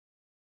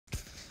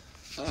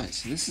Alright,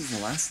 so this is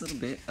the last little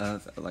bit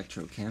of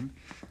electrochem.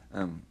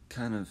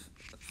 Kind of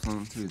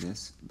flown through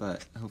this,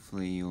 but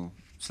hopefully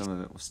some of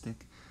it will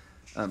stick.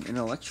 An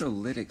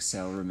electrolytic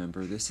cell,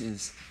 remember, this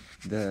is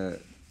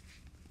the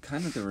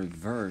kind of the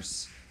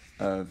reverse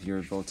of your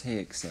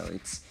voltaic cell.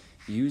 It's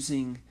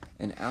using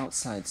an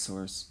outside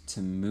source to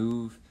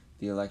move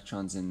the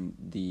electrons in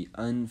the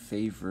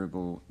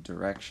unfavorable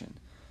direction.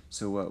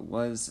 So what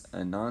was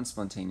a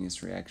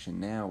non-spontaneous reaction,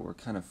 now we're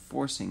kind of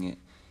forcing it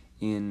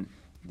in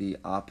the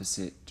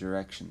opposite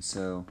direction.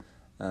 So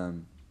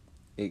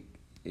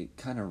it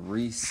kind of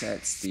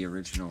resets the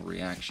original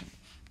reaction.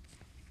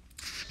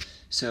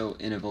 So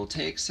in a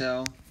voltaic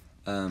cell,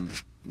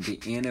 the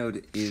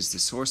anode is the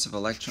source of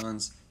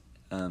electrons.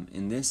 In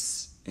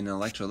an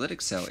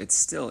electrolytic cell, it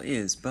still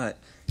is, but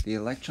the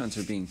electrons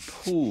are being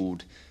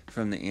pulled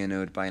from the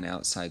anode by an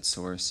outside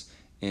source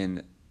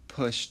and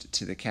pushed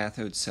to the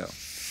cathode. So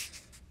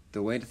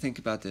the way to think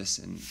about this,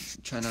 and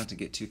try not to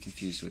get too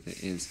confused with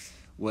it, is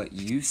what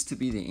used to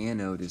be the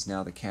anode is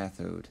now the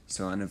cathode.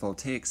 So on a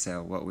voltaic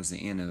cell, what was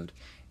the anode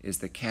is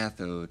the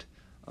cathode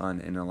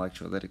on an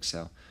electrolytic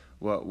cell.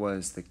 What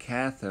was the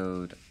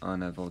cathode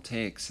on a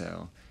voltaic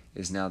cell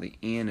is now the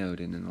anode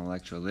in an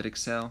electrolytic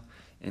cell,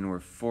 and we're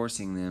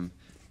forcing them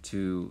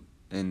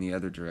in the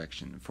other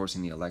direction,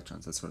 forcing the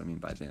electrons. That's what I mean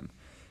by them.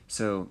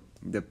 So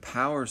the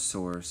power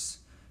source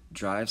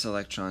drives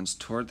electrons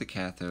toward the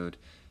cathode,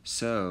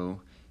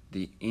 so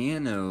the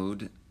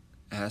anode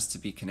has to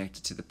be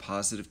connected to the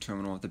positive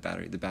terminal of the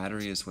battery. The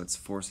battery is what's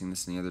forcing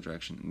this in the other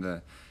direction.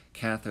 The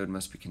cathode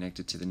must be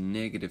connected to the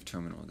negative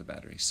terminal of the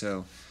battery.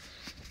 So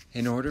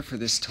in order for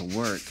this to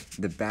work,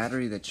 the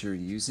battery that you're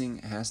using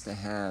has to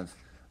have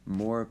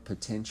more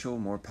potential,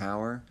 more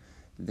power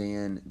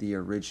than the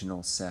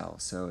original cell.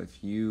 So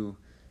if you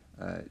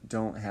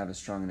don't have a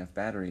strong enough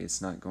battery,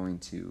 it's not going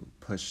to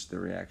push the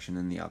reaction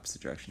in the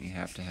opposite direction. You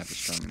have to have a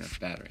strong enough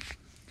battery.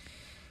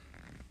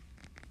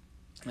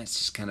 That's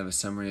just kind of a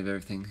summary of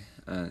everything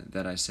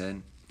that I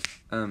said.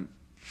 In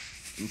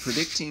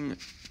predicting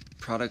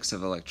products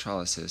of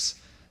electrolysis,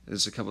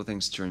 there's a couple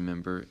things to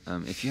remember.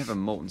 If you have a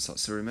molten salt,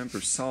 so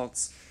remember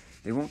salts,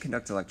 they won't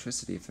conduct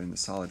electricity if they're in the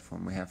solid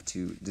form. We have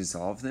to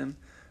dissolve them,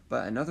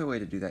 but another way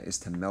to do that is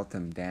to melt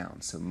them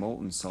down. So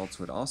molten salts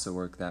would also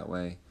work that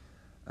way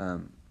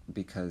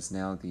because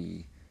now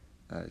the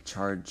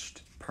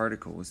charged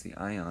particles, the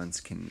ions,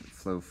 can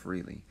flow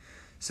freely.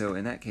 So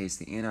in that case,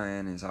 the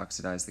anion is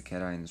oxidized, the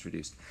cation is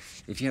reduced.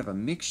 If you have a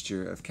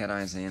mixture of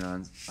cations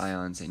and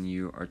ions and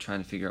you are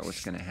trying to figure out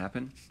what's going to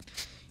happen,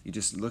 you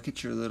just look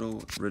at your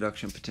little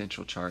reduction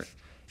potential chart,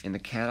 and the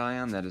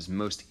cation that is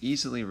most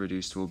easily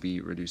reduced will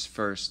be reduced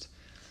first.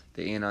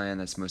 The anion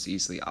that's most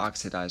easily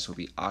oxidized will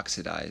be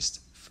oxidized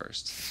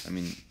first. I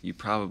mean, you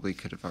probably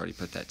could have already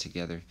put that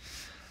together.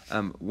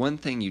 One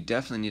thing you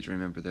definitely need to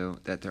remember, though,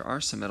 that there are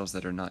some metals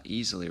that are not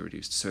easily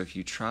reduced. So if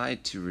you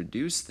tried to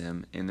reduce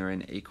them and they're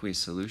in aqueous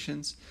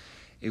solutions,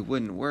 it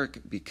wouldn't work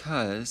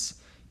because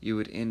you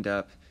would end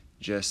up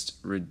just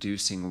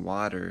reducing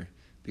water,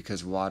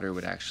 because water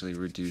would actually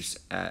reduce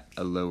at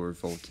a lower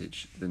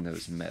voltage than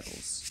those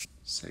metals.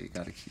 So you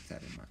got to keep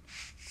that in mind.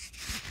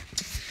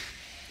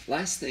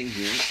 Last thing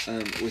here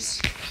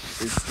is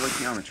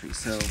stoichiometry.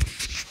 So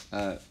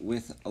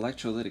with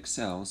electrolytic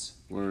cells,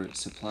 we're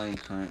supplying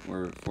current,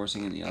 we're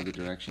forcing in the other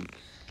direction.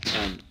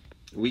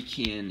 We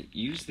can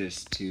use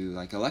this to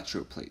like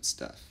electroplate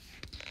stuff.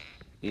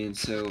 And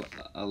so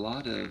a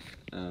lot of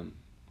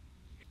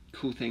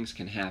cool things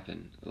can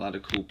happen, a lot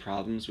of cool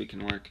problems we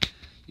can work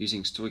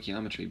using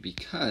stoichiometry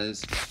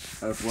because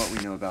of what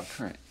we know about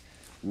current.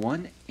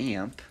 1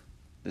 amp,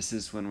 this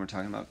is when we're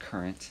talking about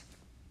current,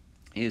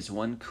 is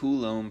 1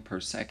 coulomb per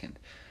second.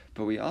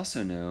 But we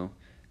also know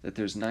that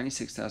there's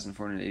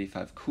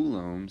 96,485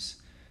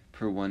 coulombs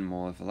per 1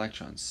 mole of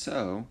electrons.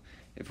 So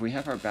if we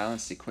have our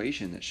balanced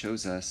equation that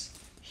shows us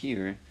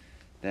here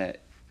that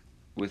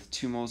with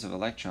 2 moles of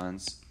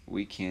electrons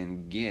we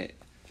can get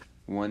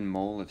 1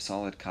 mole of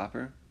solid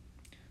copper,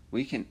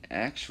 we can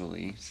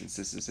actually, since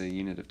this is a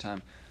unit of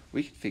time,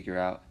 we can figure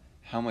out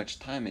how much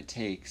time it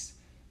takes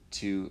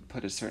to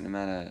put a certain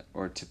amount of,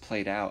 or to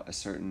plate out a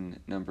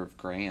certain number of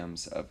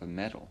grams of a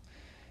metal.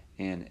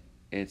 And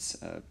it's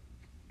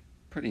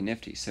pretty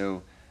nifty.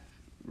 So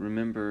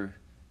remember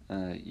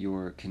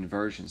your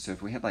conversion. So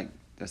if we have, like,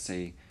 let's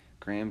say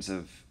grams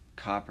of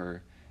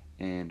copper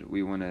and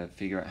we want to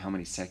figure out how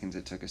many seconds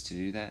it took us to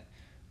do that,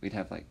 we'd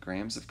have like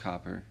grams of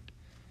copper,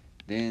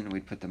 then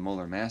we'd put the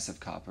molar mass of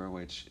copper,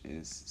 which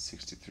is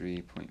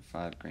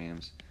 63.5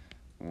 grams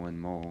 1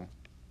 mole.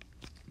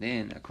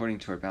 Then, according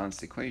to our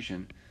balanced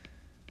equation,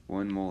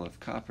 1 mole of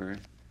copper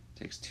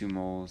takes 2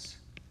 moles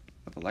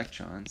of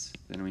electrons.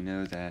 Then we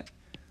know that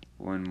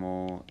 1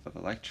 mole of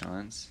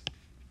electrons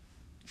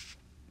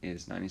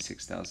is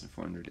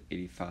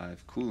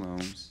 96,485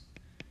 coulombs.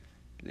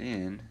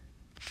 Then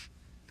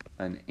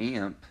an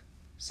amp,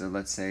 so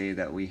let's say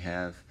that we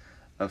have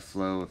a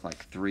flow of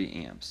like 3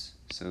 amps.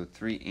 So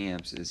 3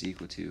 amps is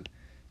equal to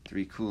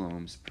 3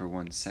 coulombs per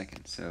 1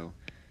 second. So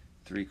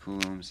 3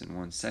 coulombs in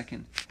 1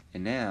 second.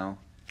 And now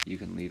you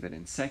can leave it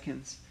in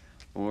seconds,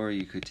 or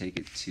you could take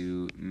it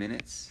to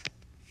minutes.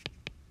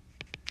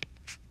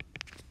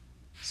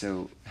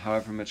 So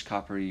however much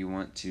copper you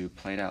want to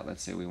plate out,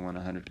 let's say we want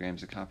 100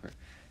 grams of copper,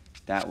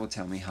 that will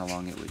tell me how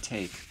long it would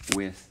take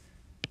with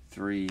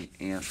 3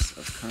 amps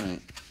of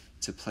current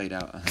to plate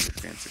out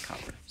 100 grams of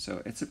copper.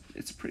 So it's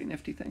a pretty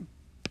nifty thing.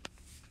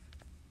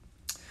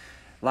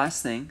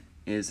 Last thing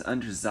is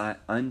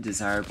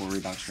undesirable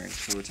redox rates.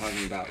 So we're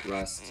talking about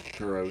rust,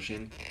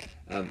 corrosion.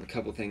 A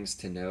couple things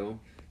to know.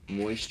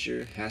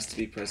 Moisture has to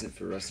be present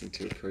for rusting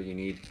to occur. You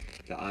need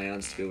the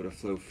ions to be able to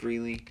flow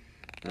freely.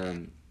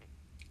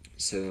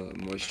 So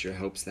moisture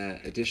helps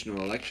that. Additional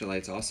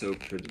electrolytes also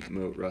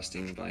promote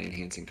rusting by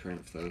enhancing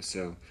current flow.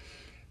 So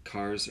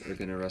cars are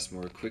going to rust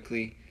more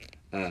quickly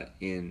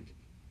in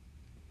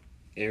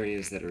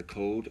areas that are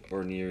cold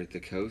or near the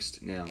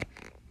coast. Now,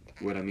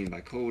 what I mean by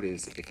cold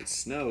is if it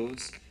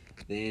snows,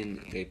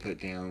 then they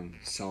put down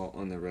salt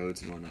on the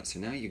roads and whatnot. So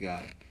now you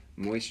got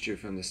moisture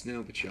from the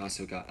snow, but you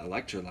also got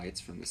electrolytes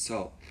from the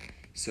salt.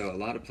 So a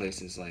lot of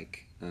places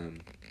like,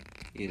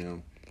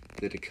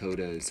 the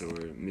Dakotas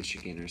or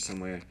Michigan or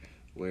somewhere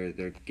where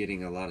they're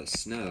getting a lot of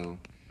snow,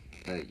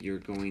 you're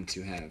going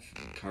to have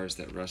cars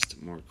that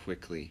rust more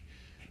quickly.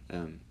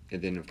 And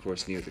then, of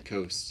course, near the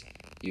coast,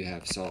 you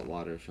have salt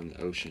water from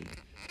the ocean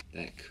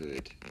that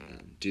could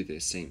do the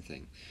same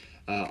thing.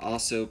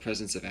 Also,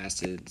 presence of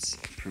acids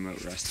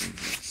promote rusting.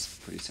 That's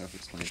pretty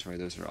self-explanatory.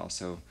 Those are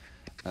also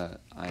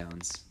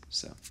ions.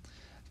 So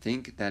I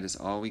think that is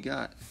all we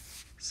got.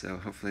 So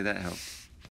hopefully that helped.